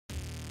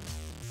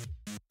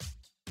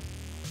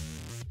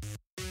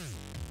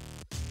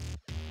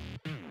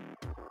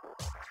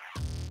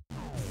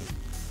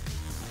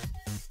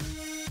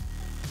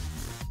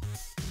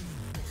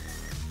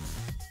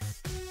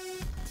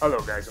Hello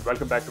guys and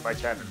welcome back to my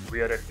channel. We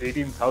are at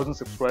 18,000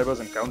 subscribers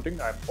and counting.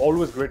 I'm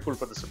always grateful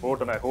for the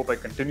support and I hope I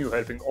continue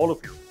helping all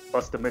of you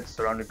bust the myths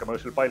surrounding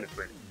commercial pilot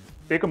training.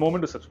 Take a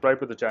moment to subscribe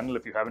to the channel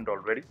if you haven't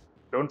already.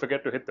 Don't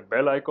forget to hit the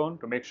bell icon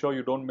to make sure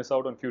you don't miss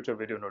out on future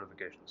video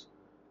notifications.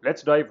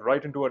 Let's dive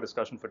right into our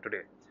discussion for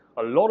today.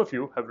 A lot of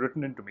you have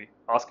written into me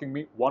asking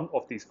me one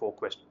of these four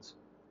questions.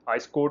 I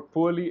scored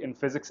poorly in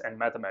physics and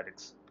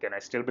mathematics. Can I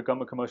still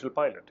become a commercial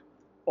pilot?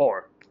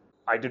 Or,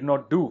 I did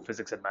not do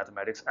physics and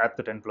mathematics at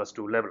the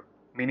 10+2 level,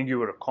 meaning you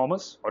were a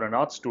commerce or an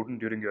arts student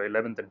during your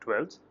 11th and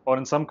 12th, or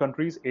in some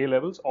countries A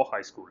levels or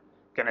high school.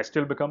 Can I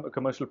still become a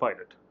commercial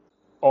pilot?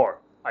 Or,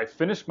 I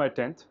finished my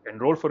 10th,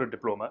 enrolled for a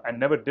diploma and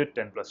never did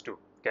 10+2.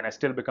 Can I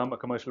still become a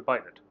commercial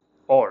pilot?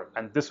 Or,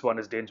 and this one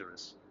is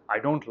dangerous, I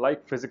don't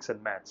like physics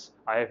and maths.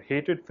 I have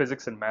hated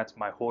physics and maths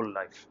my whole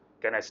life.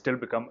 Can I still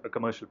become a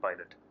commercial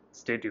pilot?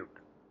 Stay tuned.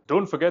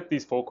 Don't forget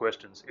these four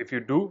questions. If you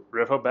do,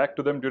 refer back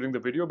to them during the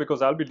video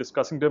because I'll be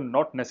discussing them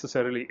not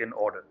necessarily in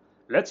order.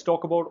 Let's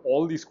talk about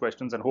all these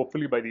questions and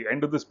hopefully by the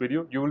end of this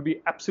video, you will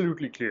be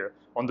absolutely clear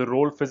on the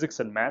role physics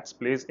and maths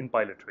plays in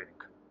pilot training.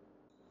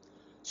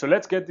 So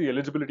let's get the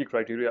eligibility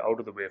criteria out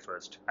of the way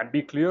first and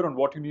be clear on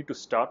what you need to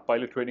start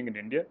pilot training in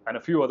India and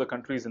a few other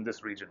countries in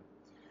this region.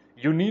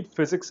 You need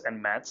physics and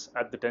maths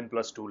at the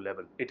 10+2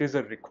 level. It is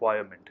a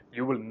requirement.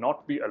 You will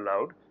not be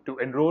allowed to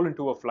enroll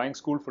into a flying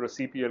school for a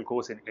CPL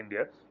course in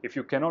India if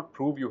you cannot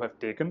prove you have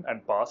taken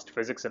and passed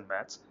physics and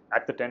maths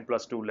at the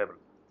 10+2 level.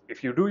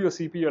 If you do your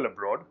CPL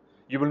abroad,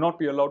 you will not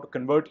be allowed to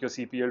convert your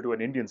CPL to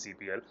an Indian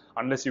CPL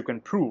unless you can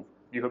prove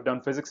you have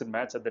done physics and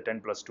maths at the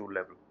 10+2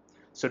 level.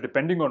 So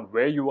depending on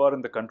where you are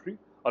in the country,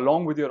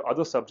 along with your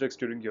other subjects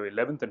during your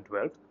 11th and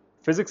 12th,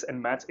 physics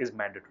and maths is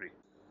mandatory.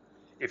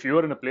 If you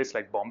are in a place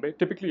like Bombay,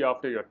 typically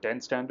after your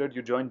 10th standard,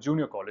 you join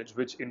junior college,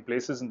 which in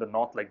places in the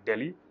north like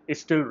Delhi is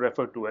still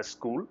referred to as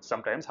school,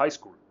 sometimes high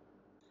school.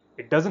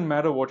 It doesn't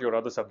matter what your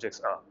other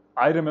subjects are.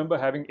 I remember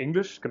having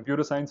English,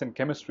 computer science and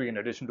chemistry in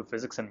addition to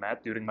physics and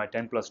math during my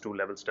 10+2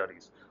 level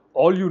studies.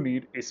 All you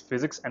need is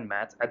physics and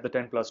math at the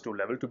 10+2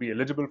 level to be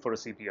eligible for a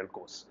CPL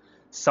course.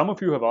 Some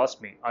of you have asked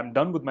me, I'm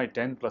done with my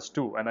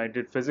 10+2 and I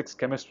did physics,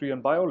 chemistry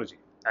and biology.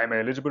 Am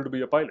I eligible to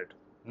be a pilot?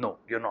 No,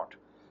 you're not.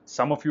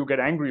 Some of you get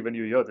angry when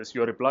you hear this.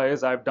 Your reply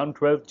is, I've done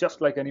 12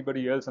 just like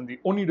anybody else and the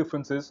only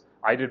difference is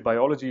I did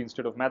biology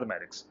instead of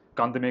mathematics.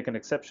 Can't they make an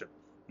exception?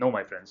 No,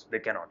 my friends, they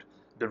cannot.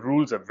 The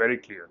rules are very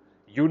clear.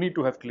 You need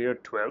to have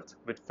cleared 12th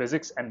with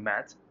physics and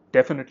maths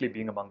definitely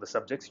being among the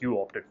subjects you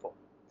opted for.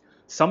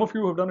 Some of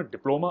you have done a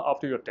diploma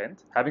after your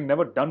 10th, having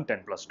never done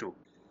 10+2.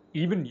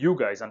 Even you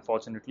guys,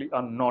 unfortunately,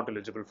 are not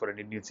eligible for an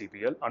Indian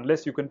CPL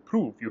unless you can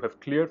prove you have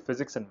cleared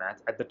physics and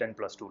maths at the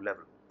 10+2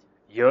 level.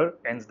 Here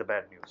ends the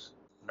bad news.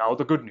 Now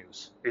the good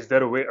news. Is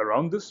there a way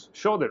around this?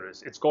 Sure there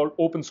is. It's called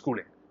open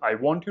schooling. I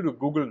want you to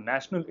Google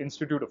National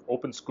Institute of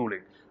Open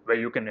Schooling, where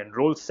you can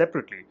enroll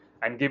separately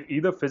and give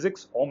either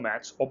physics or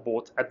maths or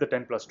both at the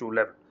 10+2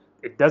 level.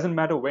 It doesn't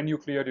matter when you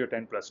cleared your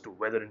 10+2,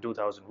 whether in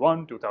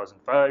 2001,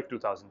 2005,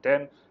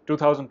 2010,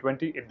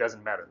 2020, it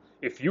doesn't matter.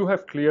 If you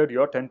have cleared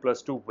your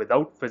 10+2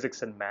 without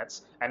physics and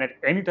maths, and at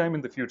any time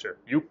in the future,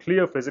 you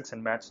clear physics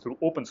and maths through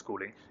open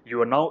schooling, you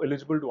are now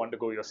eligible to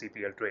undergo your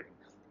CPL training.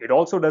 It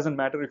also doesn't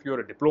matter if you're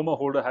a diploma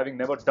holder having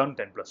never done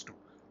 10+2.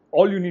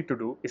 All you need to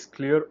do is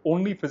clear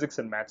only physics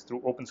and maths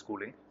through open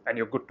schooling and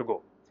you're good to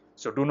go.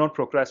 So do not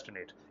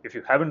procrastinate. If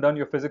you haven't done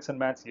your physics and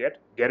maths yet,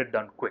 get it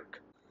done quick.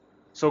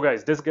 So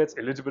guys, this gets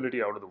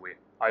eligibility out of the way.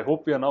 I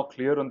hope we are now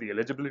clear on the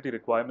eligibility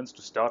requirements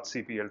to start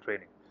CPL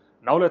training.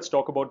 Now let's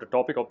talk about the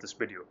topic of this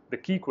video, the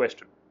key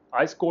question.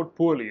 I scored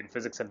poorly in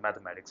physics and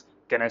mathematics.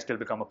 Can I still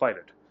become a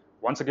pilot?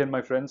 Once again,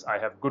 my friends, I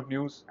have good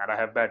news and I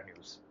have bad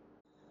news.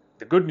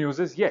 The good news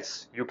is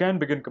yes, you can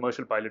begin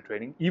commercial pilot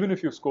training even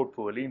if you scored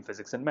poorly in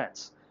physics and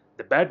maths.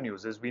 The bad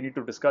news is we need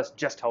to discuss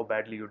just how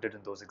badly you did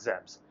in those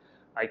exams.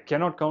 I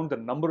cannot count the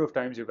number of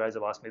times you guys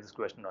have asked me this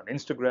question on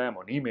Instagram,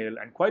 on email,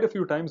 and quite a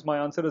few times my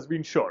answer has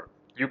been sure.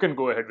 You can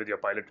go ahead with your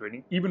pilot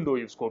training even though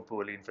you've scored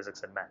poorly in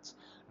physics and maths.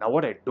 Now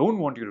what I don't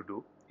want you to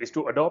do is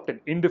to adopt an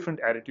indifferent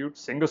attitude,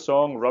 sing a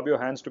song, rub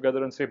your hands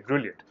together and say,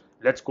 brilliant,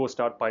 let's go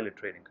start pilot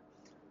training.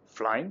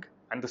 Flying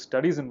and the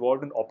studies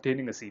involved in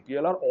obtaining a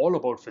CPL are all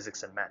about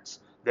physics and maths.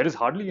 There is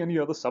hardly any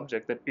other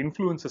subject that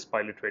influences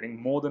pilot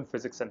training more than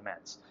physics and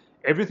maths.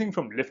 Everything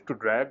from lift to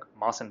drag,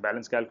 mass and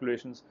balance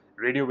calculations,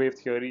 radio wave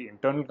theory,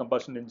 internal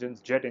combustion engines,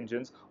 jet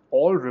engines,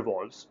 all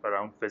revolves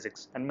around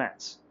physics and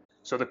maths.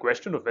 So the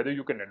question of whether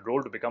you can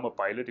enroll to become a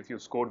pilot if you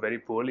scored very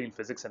poorly in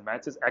physics and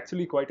maths is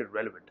actually quite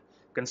irrelevant,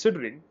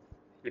 considering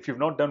if you've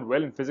not done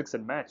well in physics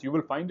and maths, you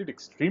will find it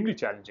extremely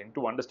challenging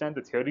to understand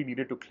the theory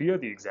needed to clear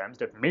the exams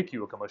that make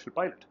you a commercial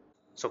pilot.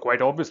 So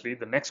quite obviously,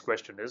 the next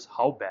question is,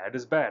 how bad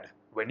is bad?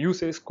 When you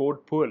say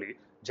scored poorly,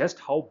 just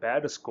how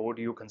bad a score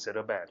do you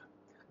consider bad?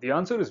 The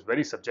answer is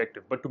very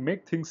subjective, but to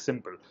make things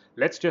simple,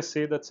 let's just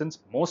say that since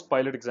most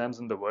pilot exams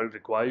in the world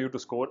require you to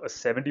score a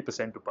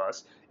 70% to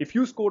pass, if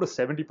you scored a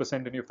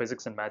 70% in your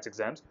physics and maths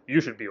exams, you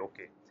should be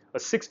okay. A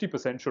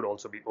 60% should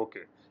also be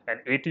okay. An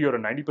 80 or a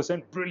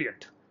 90%,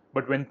 brilliant.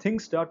 But when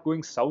things start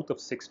going south of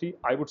 60,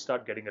 I would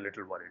start getting a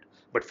little worried.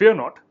 But fear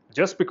not,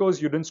 just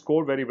because you didn't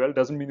score very well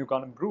doesn't mean you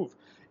can't improve.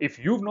 If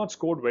you've not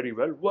scored very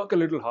well, work a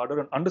little harder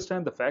and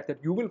understand the fact that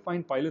you will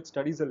find pilot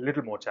studies a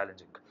little more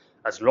challenging.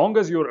 As long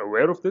as you're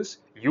aware of this,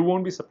 you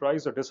won't be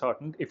surprised or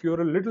disheartened if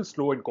you're a little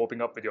slow in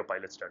coping up with your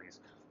pilot studies.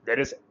 There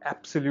is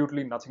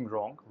absolutely nothing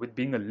wrong with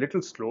being a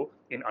little slow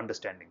in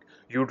understanding.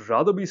 You'd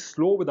rather be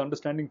slow with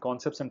understanding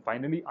concepts and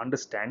finally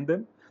understand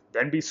them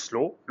than be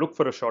slow, look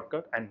for a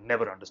shortcut, and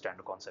never understand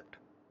a concept.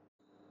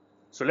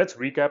 So let's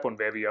recap on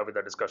where we are with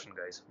our discussion,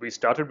 guys. We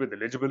started with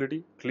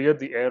eligibility, cleared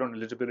the air on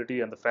eligibility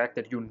and the fact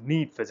that you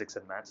need physics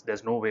and maths.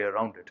 There's no way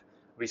around it.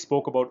 We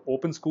spoke about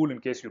open school in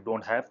case you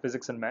don't have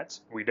physics and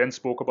maths. We then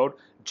spoke about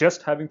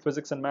just having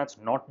physics and maths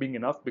not being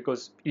enough,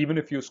 because even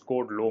if you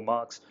scored low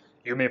marks,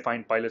 you may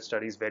find pilot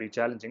studies very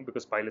challenging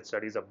because pilot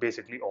studies are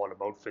basically all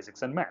about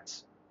physics and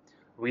maths.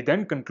 We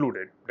then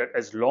concluded that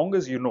as long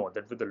as you know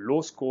that with a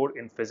low score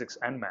in physics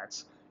and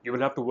maths, you will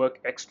have to work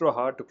extra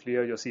hard to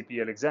clear your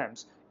CPL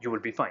exams, you will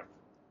be fine.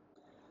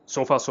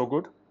 So far so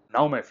good.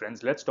 Now my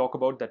friends, let's talk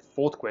about that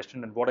fourth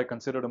question and what I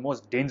consider the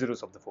most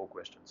dangerous of the four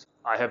questions.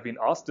 I have been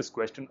asked this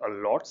question a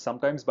lot,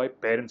 sometimes by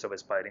parents of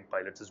aspiring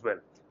pilots as well.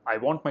 I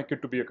want my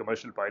kid to be a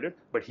commercial pilot,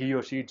 but he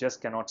or she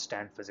just cannot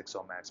stand physics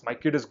or maths. My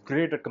kid is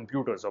great at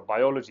computers or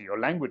biology or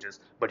languages,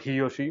 but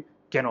he or she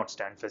cannot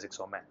stand physics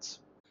or maths.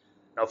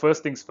 Now,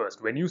 first things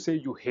first, when you say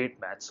you hate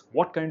maths,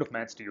 what kind of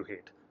maths do you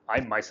hate? I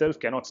myself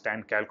cannot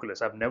stand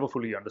calculus. I've never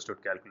fully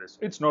understood calculus.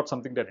 It's not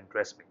something that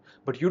interests me.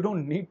 But you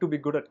don't need to be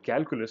good at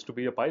calculus to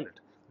be a pilot.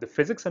 The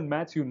physics and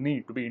maths you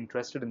need to be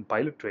interested in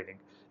pilot training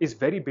is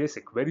very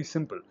basic, very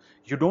simple.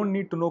 You don't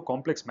need to know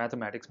complex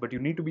mathematics, but you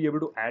need to be able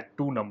to add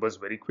two numbers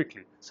very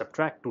quickly,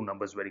 subtract two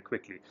numbers very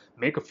quickly,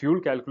 make a fuel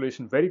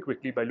calculation very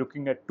quickly by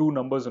looking at two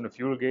numbers on a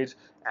fuel gauge,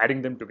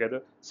 adding them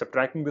together,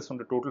 subtracting this from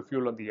the total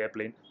fuel on the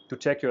airplane to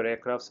check your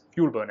aircraft's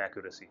fuel burn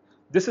accuracy.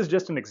 This is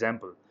just an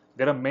example.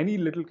 There are many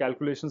little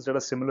calculations that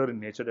are similar in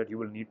nature that you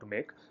will need to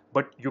make,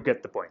 but you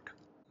get the point.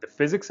 The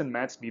physics and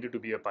maths needed to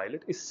be a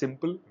pilot is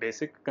simple,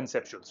 basic,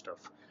 conceptual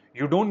stuff.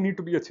 You don't need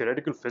to be a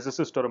theoretical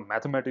physicist or a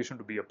mathematician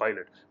to be a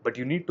pilot, but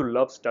you need to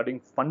love studying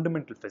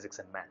fundamental physics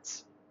and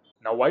maths.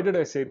 Now, why did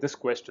I say this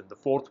question, the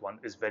fourth one,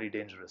 is very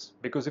dangerous?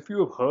 Because if you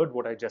have heard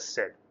what I just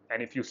said,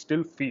 and if you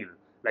still feel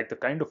like the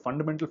kind of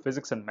fundamental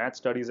physics and math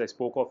studies I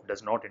spoke of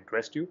does not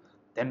interest you,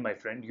 then my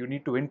friend, you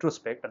need to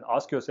introspect and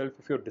ask yourself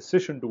if your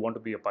decision to want to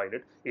be a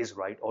pilot is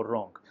right or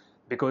wrong.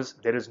 Because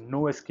there is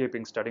no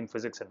escaping studying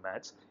physics and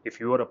maths if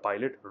you are a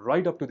pilot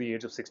right up to the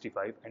age of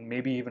 65 and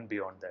maybe even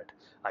beyond that.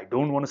 I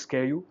don't want to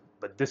scare you,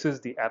 but this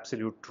is the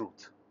absolute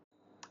truth.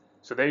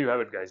 So there you have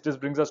it, guys. This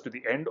brings us to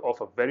the end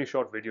of a very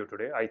short video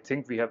today. I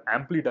think we have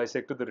amply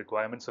dissected the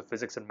requirements of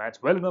physics and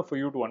maths well enough for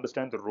you to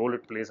understand the role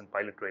it plays in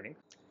pilot training.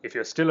 If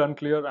you're still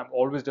unclear, I'm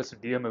always just a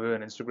DM away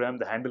on Instagram.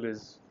 The handle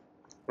is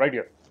right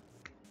here.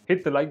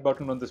 Hit the like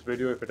button on this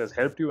video if it has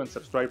helped you and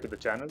subscribe to the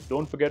channel.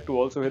 Don't forget to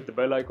also hit the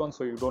bell icon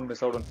so you don't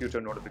miss out on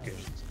future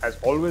notifications. As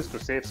always, to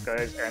safe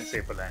skies and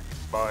safer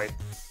landings. Bye.